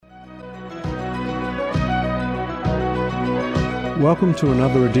Welcome to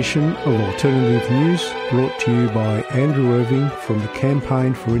another edition of Alternative News, brought to you by Andrew Irving from the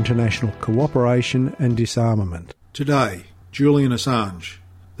Campaign for International Cooperation and Disarmament. Today, Julian Assange.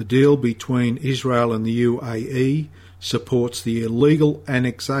 The deal between Israel and the UAE supports the illegal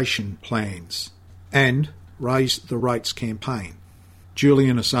annexation plans and Raise the Rates campaign.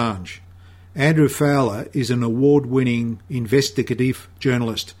 Julian Assange. Andrew Fowler is an award-winning investigative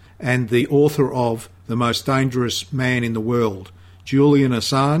journalist and the author of The Most Dangerous Man in the World, Julian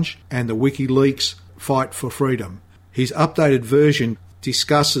Assange and the WikiLeaks Fight for Freedom. His updated version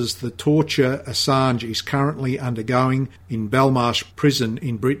discusses the torture Assange is currently undergoing in Belmarsh Prison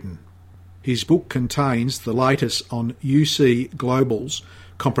in Britain. His book contains the latest on UC Global's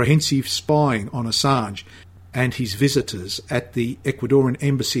comprehensive spying on Assange and his visitors at the Ecuadorian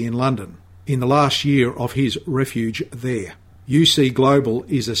Embassy in London in the last year of his refuge there. UC Global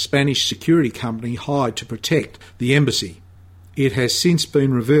is a Spanish security company hired to protect the embassy. It has since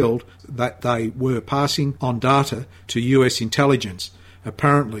been revealed that they were passing on data to US intelligence,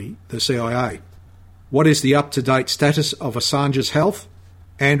 apparently the CIA. What is the up-to-date status of Assange's health?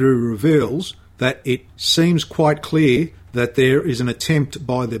 Andrew reveals that it seems quite clear that there is an attempt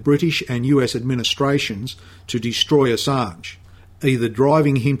by the British and US administrations to destroy Assange, either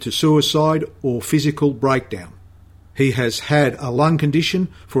driving him to suicide or physical breakdown. He has had a lung condition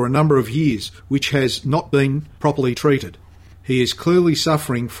for a number of years which has not been properly treated. He is clearly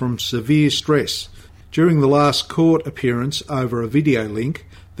suffering from severe stress. During the last court appearance over a video link,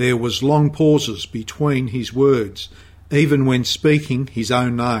 there was long pauses between his words, even when speaking his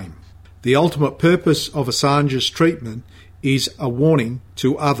own name. The ultimate purpose of Assange's treatment is a warning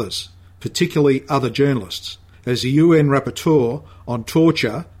to others, particularly other journalists. As the UN Rapporteur on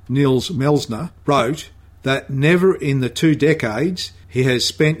Torture, Nils Melzner, wrote that never in the 2 decades he has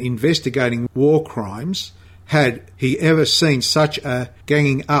spent investigating war crimes had he ever seen such a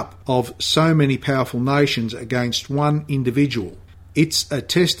ganging up of so many powerful nations against one individual. It's a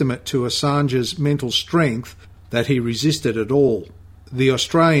testament to Assange's mental strength that he resisted it all. The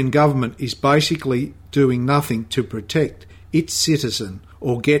Australian government is basically doing nothing to protect its citizen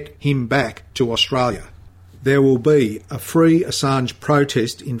or get him back to Australia. There will be a free Assange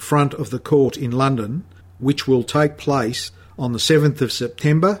protest in front of the court in London, which will take place on the 7th of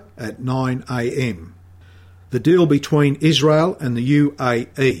September at 9 a.m. The deal between Israel and the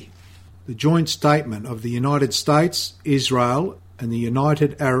UAE. The joint statement of the United States, Israel and the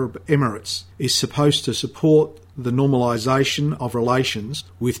United Arab Emirates is supposed to support the normalisation of relations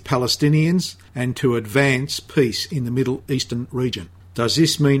with Palestinians and to advance peace in the Middle Eastern region. Does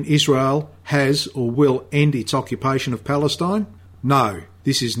this mean Israel has or will end its occupation of Palestine? No,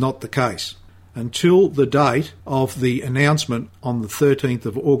 this is not the case. Until the date of the announcement on the 13th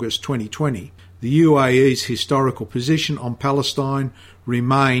of August 2020, the UAE's historical position on Palestine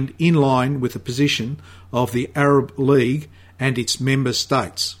remained in line with the position of the Arab League and its member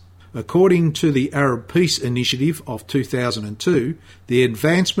states. According to the Arab Peace Initiative of 2002, the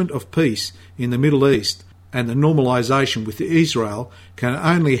advancement of peace in the Middle East and the normalisation with Israel can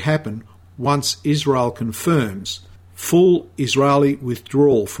only happen once Israel confirms full Israeli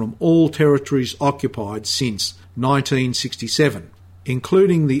withdrawal from all territories occupied since 1967,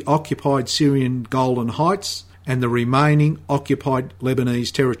 including the occupied Syrian Golan Heights and the remaining occupied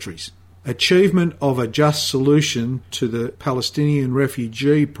Lebanese territories. Achievement of a just solution to the Palestinian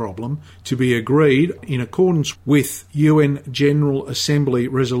refugee problem to be agreed in accordance with UN General Assembly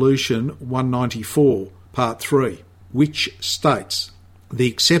Resolution 194, Part 3, which states the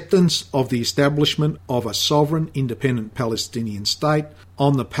acceptance of the establishment of a sovereign independent Palestinian state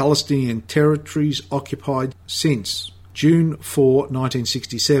on the Palestinian territories occupied since June 4,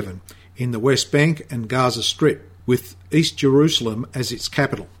 1967, in the West Bank and Gaza Strip, with East Jerusalem as its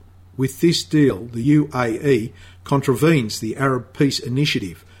capital. With this deal, the UAE contravenes the Arab Peace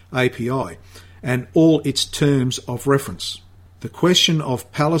Initiative, API, and all its terms of reference. The question of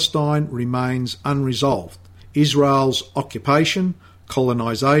Palestine remains unresolved. Israel's occupation,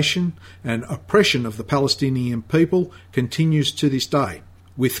 colonisation and oppression of the Palestinian people continues to this day,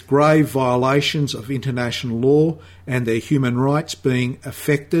 with grave violations of international law and their human rights being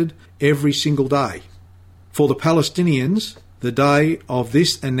affected every single day. For the Palestinians, the day of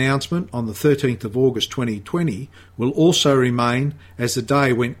this announcement on the 13th of August 2020 will also remain as the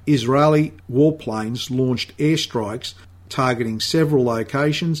day when Israeli warplanes launched airstrikes targeting several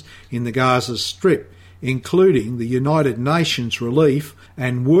locations in the Gaza Strip, including the United Nations Relief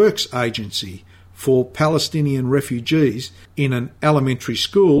and Works Agency for Palestinian refugees in an elementary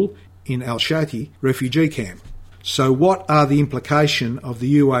school in Al-Shati refugee camp. So what are the implications of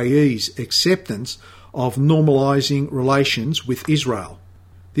the UAE's acceptance of normalising relations with Israel.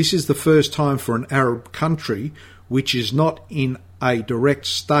 This is the first time for an Arab country which is not in a direct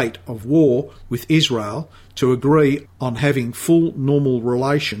state of war with Israel to agree on having full normal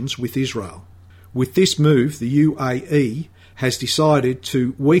relations with Israel. With this move, the UAE has decided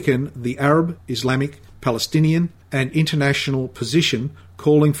to weaken the Arab, Islamic, Palestinian and international position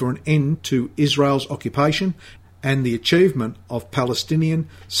calling for an end to Israel's occupation and the achievement of Palestinian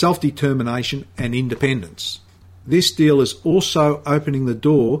self-determination and independence. This deal is also opening the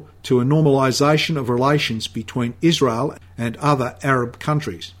door to a normalisation of relations between Israel and other Arab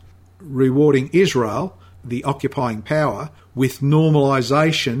countries, rewarding Israel, the occupying power, with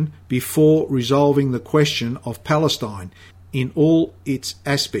normalisation before resolving the question of Palestine in all its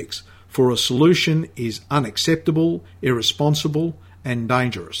aspects, for a solution is unacceptable, irresponsible and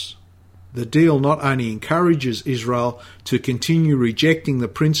dangerous. The deal not only encourages Israel to continue rejecting the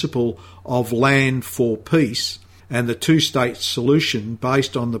principle of land for peace and the two-state solution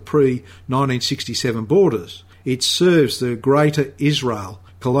based on the pre-1967 borders, it serves the Greater Israel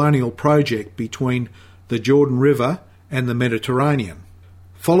colonial project between the Jordan River and the Mediterranean.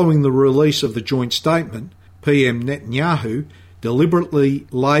 Following the release of the joint statement, PM Netanyahu deliberately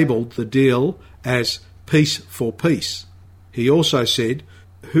labelled the deal as peace for peace. He also said,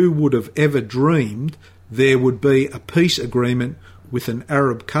 "Who would have ever dreamed there would be a peace agreement with an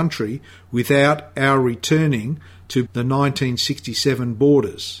Arab country without our returning to the 1967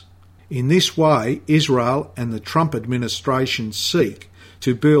 borders?" In this way, Israel and the Trump administration seek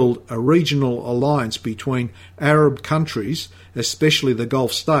to build a regional alliance between Arab countries, especially the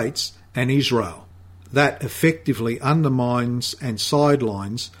Gulf states, and Israel, that effectively undermines and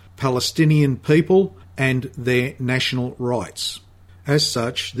sidelines Palestinian people and their national rights. As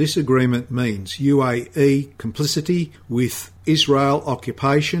such, this agreement means UAE complicity with Israel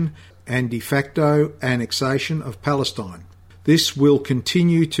occupation and de facto annexation of Palestine. This will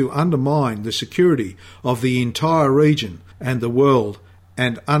continue to undermine the security of the entire region and the world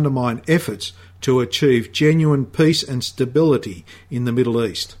and undermine efforts to achieve genuine peace and stability in the Middle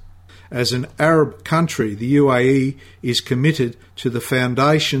East. As an Arab country, the UAE is committed to the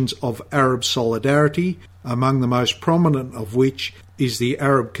foundations of Arab solidarity, among the most prominent of which is the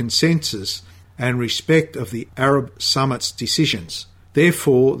Arab Consensus and respect of the Arab Summit's decisions.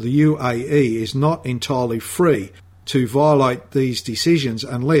 Therefore, the UAE is not entirely free to violate these decisions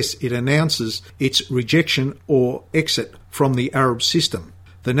unless it announces its rejection or exit from the Arab system.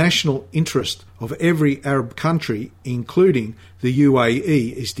 The national interest of every Arab country, including the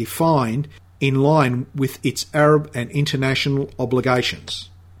UAE, is defined in line with its Arab and international obligations.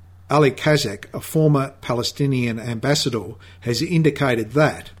 Ali Kazak, a former Palestinian ambassador, has indicated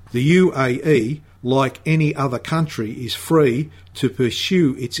that the UAE, like any other country, is free to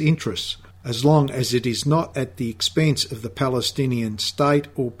pursue its interests as long as it is not at the expense of the Palestinian state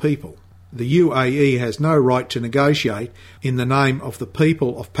or people. The UAE has no right to negotiate in the name of the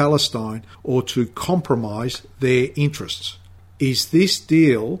people of Palestine or to compromise their interests. Is this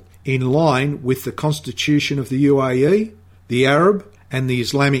deal in line with the constitution of the UAE, the Arab and the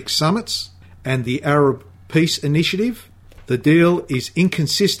Islamic summits, and the Arab Peace Initiative? The deal is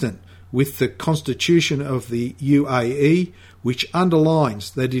inconsistent with the constitution of the UAE, which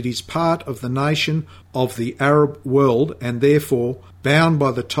underlines that it is part of the nation of the Arab world and therefore bound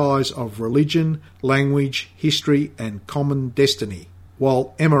by the ties of religion, language, history and common destiny.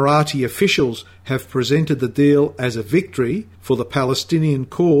 While Emirati officials have presented the deal as a victory for the Palestinian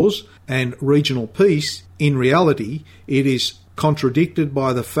cause and regional peace, in reality it is contradicted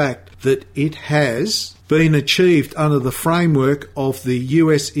by the fact that it has been achieved under the framework of the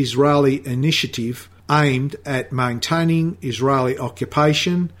US-Israeli initiative aimed at maintaining Israeli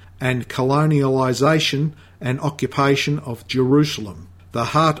occupation and colonialisation and occupation of Jerusalem, the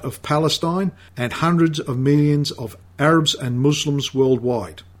heart of Palestine, and hundreds of millions of Arabs and Muslims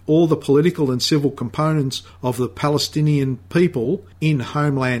worldwide. All the political and civil components of the Palestinian people in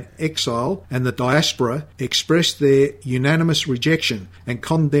homeland exile and the diaspora expressed their unanimous rejection and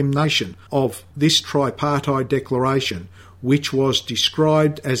condemnation of this tripartite declaration, which was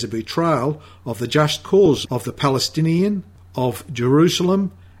described as a betrayal of the just cause of the Palestinian, of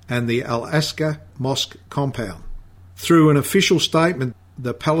Jerusalem and the Al-Aqsa Mosque compound. Through an official statement,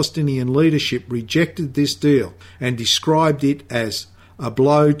 the Palestinian leadership rejected this deal and described it as a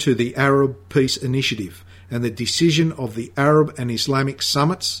blow to the Arab Peace Initiative and the decision of the Arab and Islamic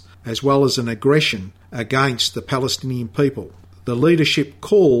summits, as well as an aggression against the Palestinian people. The leadership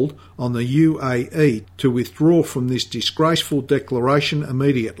called on the UAE to withdraw from this disgraceful declaration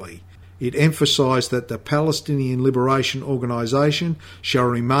immediately. It emphasised that the Palestinian Liberation Organisation shall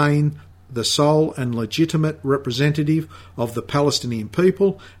remain the sole and legitimate representative of the Palestinian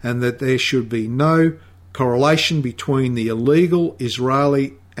people, and that there should be no correlation between the illegal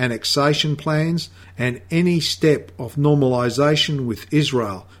Israeli annexation plans and any step of normalisation with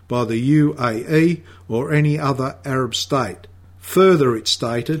Israel by the UAE or any other Arab state. Further, it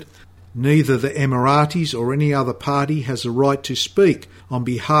stated, neither the Emiratis or any other party has a right to speak on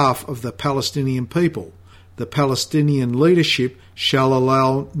behalf of the Palestinian people. The Palestinian leadership shall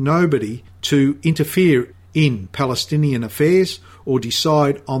allow nobody to interfere in Palestinian affairs or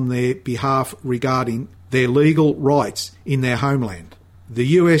decide on their behalf regarding their legal rights in their homeland. The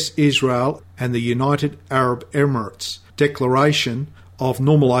US, Israel and the United Arab Emirates Declaration of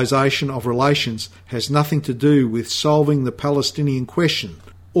Normalisation of Relations has nothing to do with solving the Palestinian question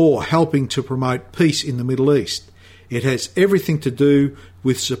or helping to promote peace in the Middle East. It has everything to do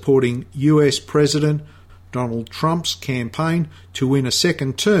with supporting US President Donald Trump's campaign to win a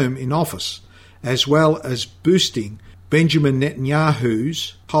second term in office, as well as boosting Benjamin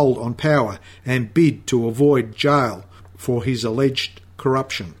Netanyahu's hold on power and bid to avoid jail for his alleged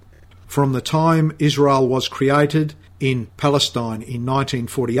corruption. From the time Israel was created in Palestine in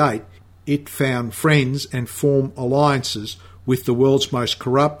 1948, it found friends and formed alliances with the world's most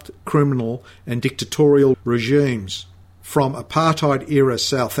corrupt, criminal and dictatorial regimes, from apartheid-era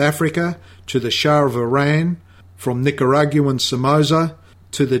South Africa to the Shah of Iran, from Nicaraguan Somoza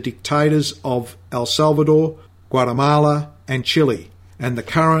to the dictators of El Salvador, Guatemala and Chile, and the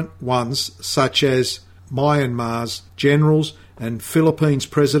current ones such as Myanmar's generals and Philippines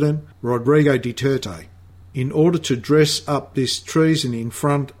President Rodrigo Duterte. In order to dress up this treason in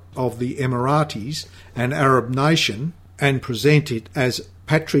front of the Emiratis, an Arab nation, and present it as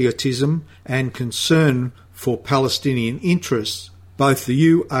patriotism and concern for Palestinian interests, both the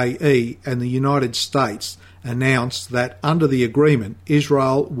UAE and the United States announced that under the agreement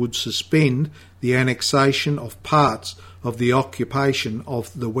Israel would suspend the annexation of parts of the occupation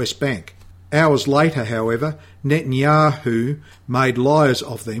of the West Bank. Hours later, however, Netanyahu made liars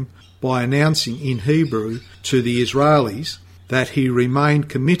of them by announcing in Hebrew to the Israelis that he remained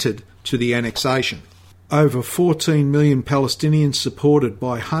committed to the annexation. Over 14 million Palestinians, supported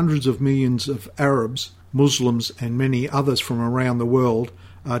by hundreds of millions of Arabs, Muslims and many others from around the world,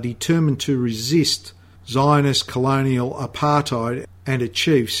 are determined to resist Zionist colonial apartheid and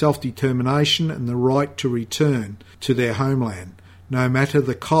achieve self-determination and the right to return to their homeland, no matter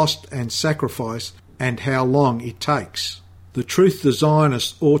the cost and sacrifice and how long it takes. The truth the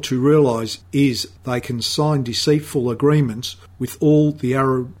Zionists ought to realise is they can sign deceitful agreements with all the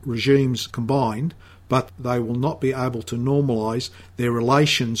Arab regimes combined, but they will not be able to normalise their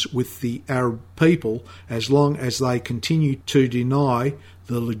relations with the Arab people as long as they continue to deny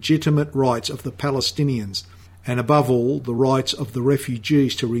the legitimate rights of the Palestinians, and above all the rights of the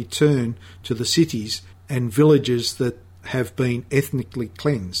refugees to return to the cities and villages that have been ethnically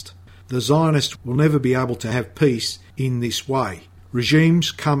cleansed. The Zionists will never be able to have peace in this way.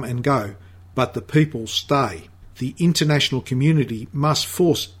 Regimes come and go, but the people stay. The international community must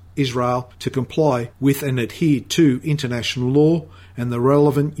force Israel to comply with and adhere to international law and the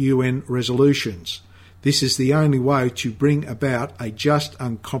relevant UN resolutions. This is the only way to bring about a just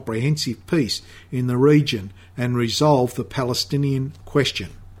and comprehensive peace in the region and resolve the Palestinian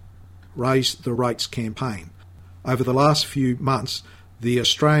question. Raise the Rates campaign. Over the last few months, the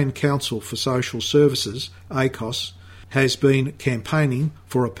Australian Council for Social Services, ACOS, has been campaigning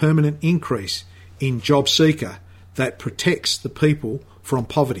for a permanent increase in JobSeeker that protects the people from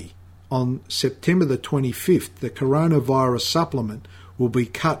poverty. On September the 25th, the coronavirus supplement will be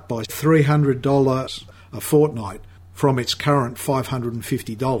cut by $300 a fortnight from its current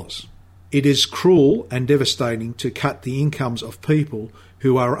 $550. It is cruel and devastating to cut the incomes of people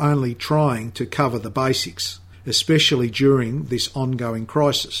who are only trying to cover the basics, especially during this ongoing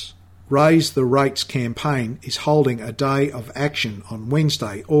crisis. Raise the Rates campaign is holding a day of action on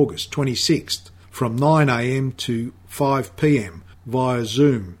Wednesday, August 26th from 9 a.m. to 5 p.m. via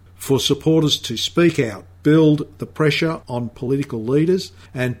Zoom for supporters to speak out, build the pressure on political leaders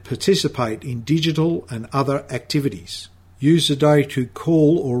and participate in digital and other activities. Use the day to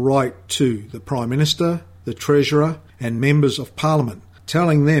call or write to the Prime Minister, the Treasurer and Members of Parliament,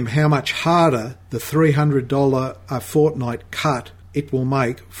 telling them how much harder the $300 a fortnight cut it will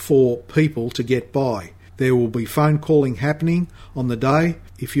make for people to get by. There will be phone calling happening on the day.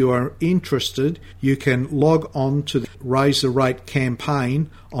 If you are interested, you can log on to the Raise the Rate campaign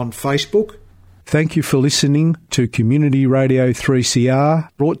on Facebook. Thank you for listening to Community Radio 3CR,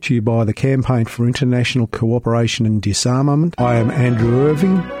 brought to you by the Campaign for International Cooperation and Disarmament. I am Andrew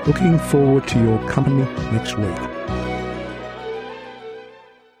Irving, looking forward to your company next week.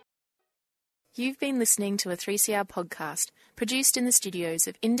 You've been listening to a 3CR podcast produced in the studios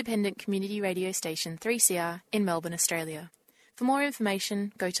of independent community radio station 3CR in Melbourne, Australia. For more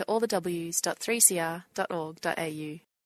information, go to allthews.3cr.org.au.